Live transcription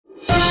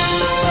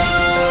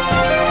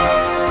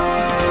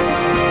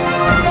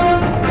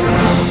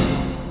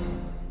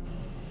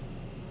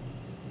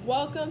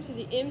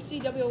the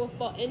MCW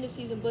Wiffball end of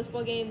season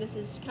Blitzball game. This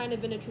has kind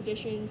of been a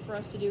tradition for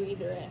us to do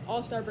either at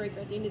All-Star break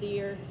or at the end of the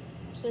year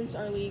since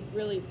our league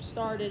really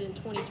started in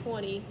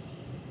 2020.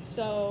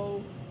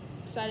 So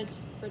excited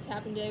for it to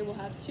happen today. We'll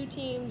have 2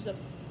 teams of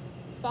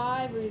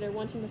 5, or either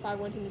 1 team of 5,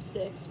 1 team of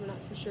 6. We're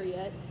not for sure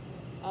yet.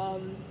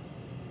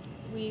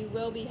 We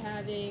will be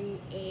having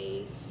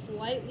a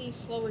slightly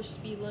slower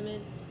speed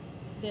limit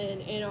than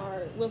in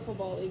our wiffle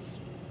ball leagues.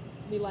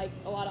 We like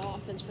a lot of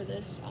offense for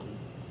this.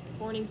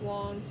 4 innings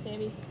long.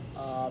 Sammy?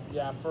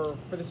 Yeah, for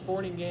this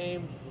 4-inning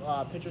game,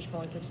 pitchers can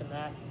only pitch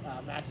a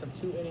max of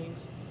 2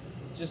 innings.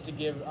 It's just to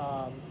give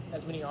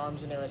as many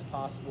arms in there as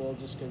possible,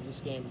 just because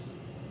this game is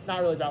not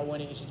really about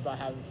winning. It's just about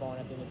having fun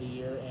at the end of the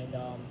year and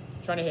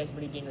trying to hit as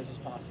many dingers as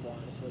possible,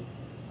 honestly.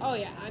 Oh,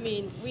 yeah. I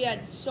mean, we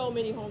had so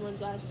many home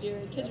runs last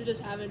year. Kids were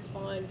just having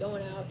fun,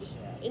 going out, just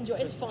enjoy.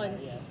 It's fun.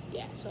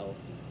 Yeah, so.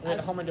 We had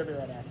a home run derby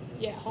right after this.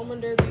 Yeah, home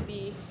run derby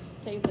be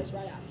taking place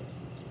right after.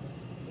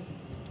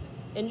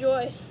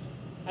 Enjoy.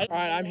 All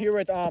right, I'm here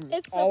with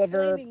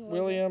Oliver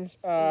Williams.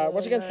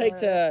 What's it going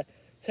to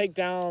take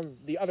down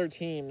the other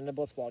team in the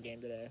Blitzball game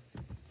today?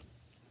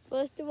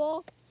 First of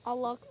all, I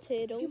like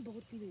turtles.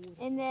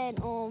 And then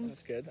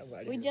That's good. I'm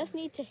glad we just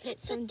need to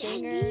hit some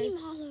dingers.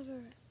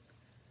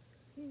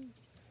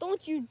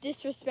 Don't you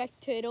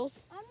disrespect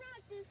turtles. I'm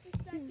not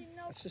disrespecting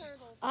turtles.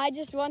 I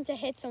just want to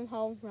hit some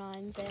home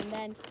runs and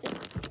then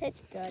just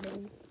pitch good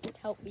and just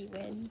help me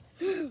win.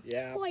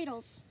 Yeah.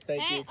 Turtles.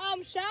 Thank you.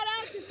 Shout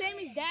out to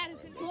Sammy's dad.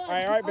 All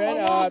right,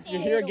 Ben.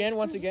 You're here again,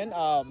 once again,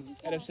 at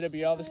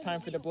MCWL. This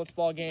time for the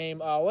Blitzball game.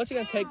 What's it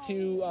going to take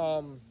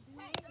to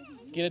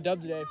get a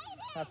dub today?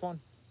 Have fun.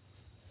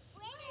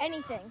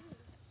 Anything.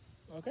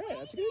 Okay,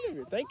 that's a good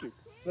interview. Thank you.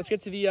 Let's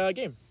get to the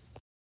game.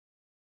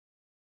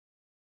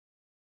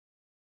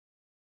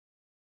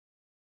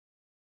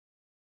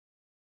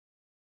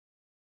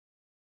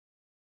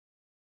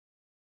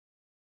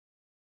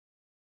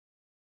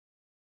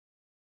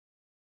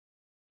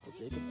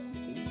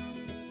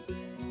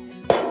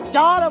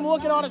 Got him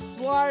looking on a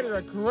slider.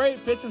 A great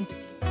pitch.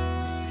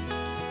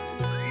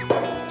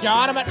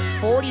 Got him at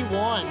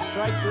 41.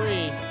 Strike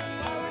 3.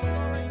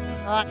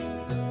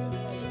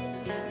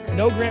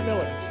 No Grant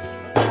Miller.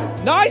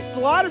 Nice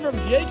slider from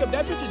Jacob.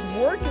 That pitch is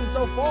working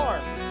so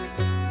far.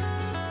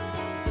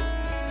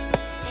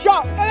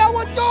 Shot. And that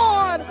one's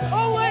gone.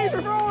 A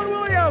laser for Owen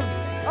Williams.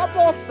 That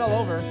ball fell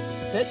over.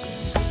 Pitch.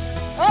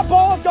 That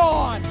ball's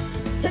gone.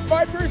 Pit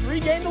Vipers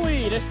regain the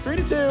lead. It's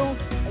 3-2.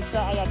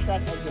 I got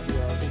tracked by the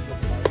video.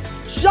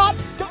 Shot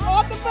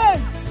off the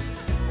fence.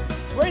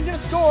 Wayne's gonna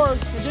score,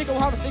 and Jacob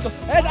will have a single.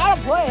 That's out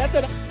of play. That's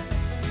an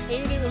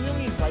 80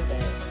 million right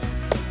there.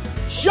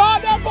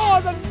 Shot. That ball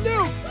is a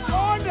nuke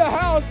on the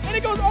house, and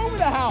it goes over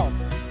the house.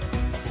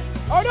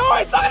 Oh no!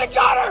 It's not in the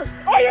gutter.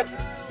 Oh, you.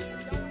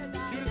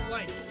 Shoot his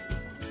length.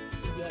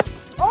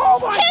 Oh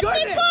my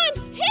goodness!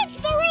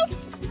 Hits the roof,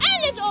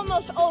 and it's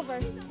almost over.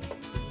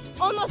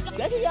 Almost.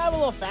 That could have a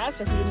little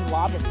faster if he didn't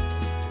lob it.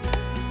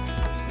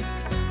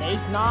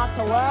 Base knock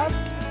to left.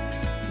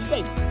 He's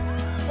safe.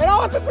 And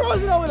also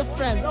throws it over the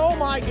fence. Oh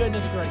my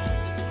goodness gracious.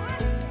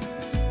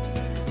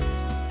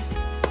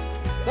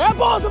 That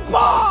ball's a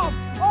bomb!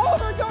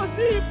 Oliver goes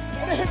deep,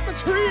 and it hits the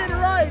tree and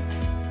right.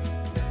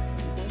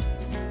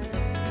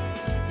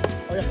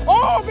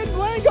 Oh, Ben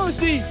Blaine goes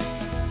deep.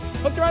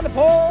 Hooked around the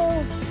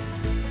pole.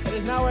 It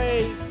is now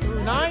a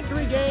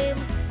 9-3 game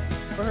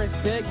for his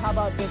big. How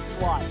about this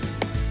slide?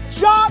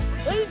 Shot!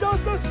 And he goes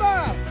so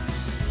fast.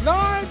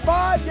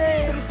 9-5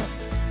 game.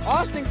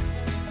 Austin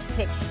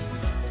pitch.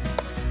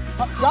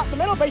 Up, shot the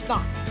middle, base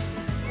knock.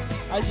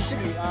 As he should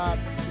be.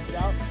 Keeps it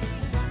out.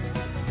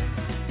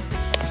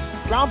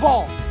 Ground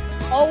ball.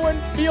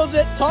 Owen fields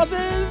it,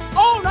 tosses.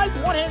 Oh, nice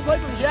one-hand play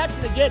from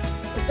Jackson to get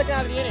the second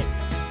out of the inning.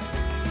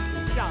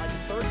 Yeah, like the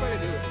third play to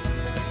do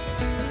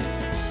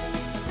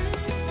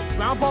it.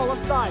 Ground ball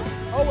left side.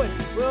 Owen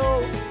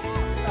will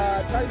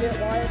try to get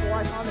Wyatt.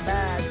 Wyatt's on the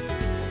bag.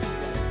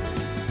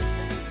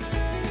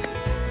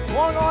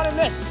 Swung on and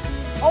missed.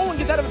 Owen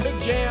gets out of a big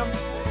jam.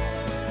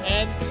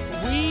 And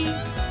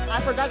I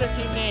forgot their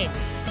team name.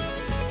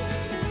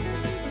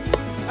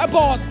 That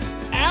ball is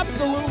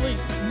absolutely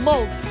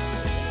smoked.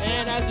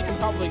 And as you can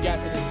probably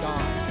guess, it is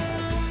gone.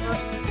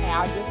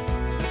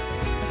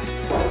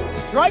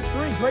 Strike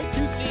 3, great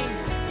 2-seam.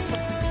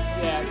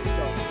 Yeah, it's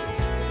gone.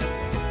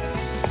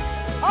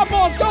 That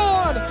ball's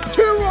gone!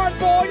 2-run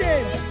ball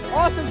game.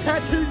 Austin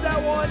tattoos that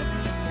one.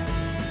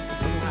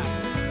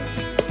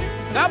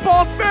 That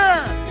ball's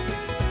fair.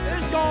 It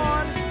is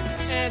gone.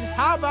 And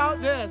how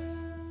about this?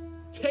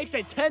 Takes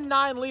a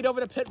 10-9 lead over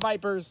the Pit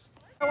Vipers.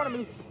 I want to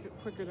move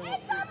quicker than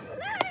that.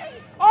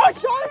 Oh,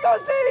 Sean, it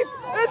goes deep!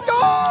 It's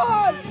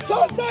gone!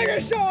 Toast Tiger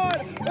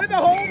Sean with a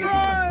home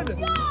run!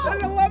 That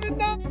is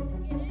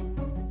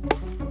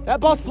 11-9. That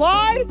ball's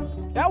fly.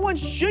 That one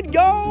should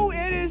go.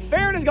 It is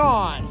fair and is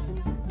gone.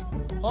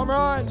 Home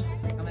run.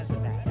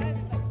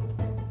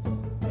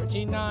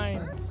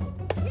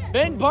 13-9.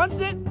 Ben bunts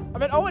it.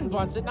 Owen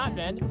bunts it, not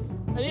Ben.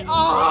 And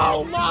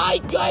oh my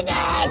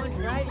goodness!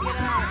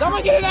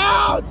 Someone get it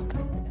out!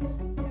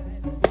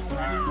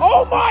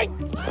 Oh my!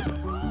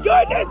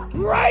 Goodness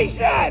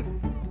gracious!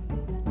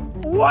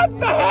 What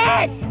the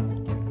heck?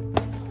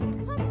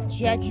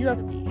 Jack, you're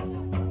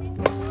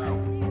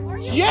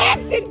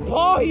Jackson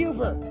Paul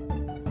Huber.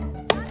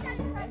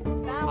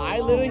 I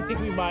literally think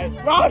we might.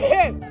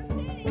 Robin!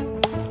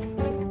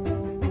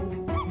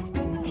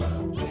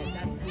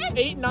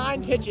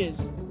 8-9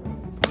 pitches.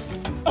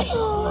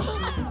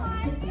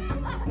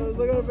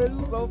 Look at the face,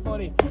 it's so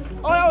funny.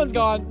 Oh, that one's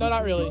gone. No,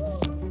 not really.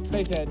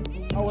 Base hit.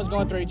 Owen's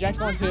going 3. Jack's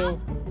going 2.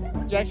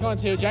 Jack's going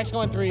 2. Jack's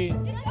going 3.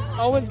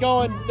 Owen's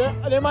going.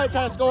 They might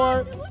try to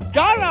score.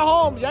 Got him at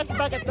home. Jack's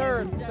back at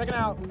 3rd. Second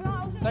out.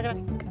 Second out.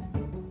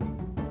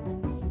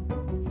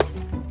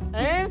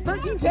 And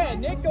 13-10.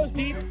 Nick goes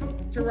deep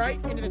to right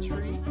into the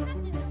tree.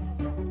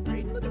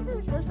 Brayden looking for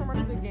his first home run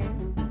of the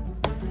game.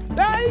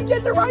 That he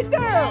gets it right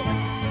there.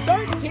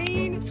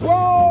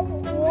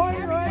 13-12.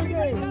 1 run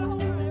game.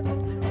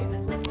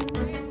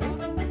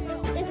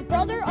 It's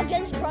brother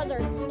against brother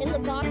in the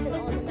box and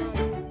on the mound.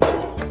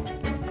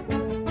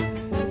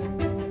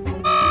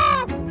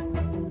 Ah!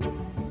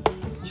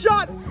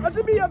 Shot. That's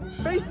gonna be a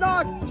base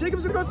knock.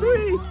 Jacob's gonna go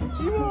 3.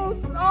 He will.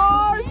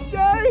 Oh,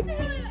 stay.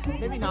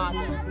 Maybe not.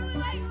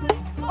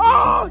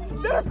 Oh,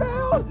 center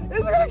field. Is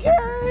it gonna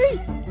carry?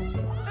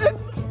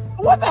 It's.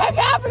 What the heck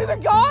happened? Is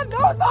it gone?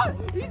 No, it's not.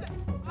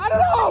 I don't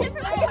know. It's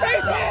a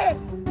base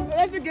hit.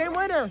 That's a game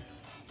winner.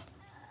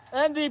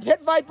 And the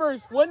Pitt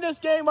Vipers win this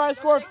game by a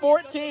score of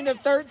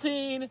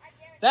 14-13.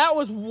 That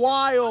was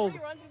wild.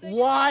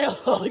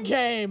 Wild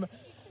game.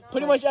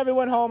 Pretty much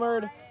everyone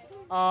homered.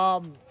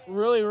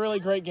 Really, really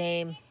great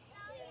game.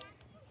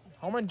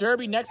 Home Run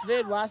Derby next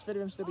vid, last vid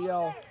of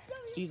MCWL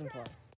season play.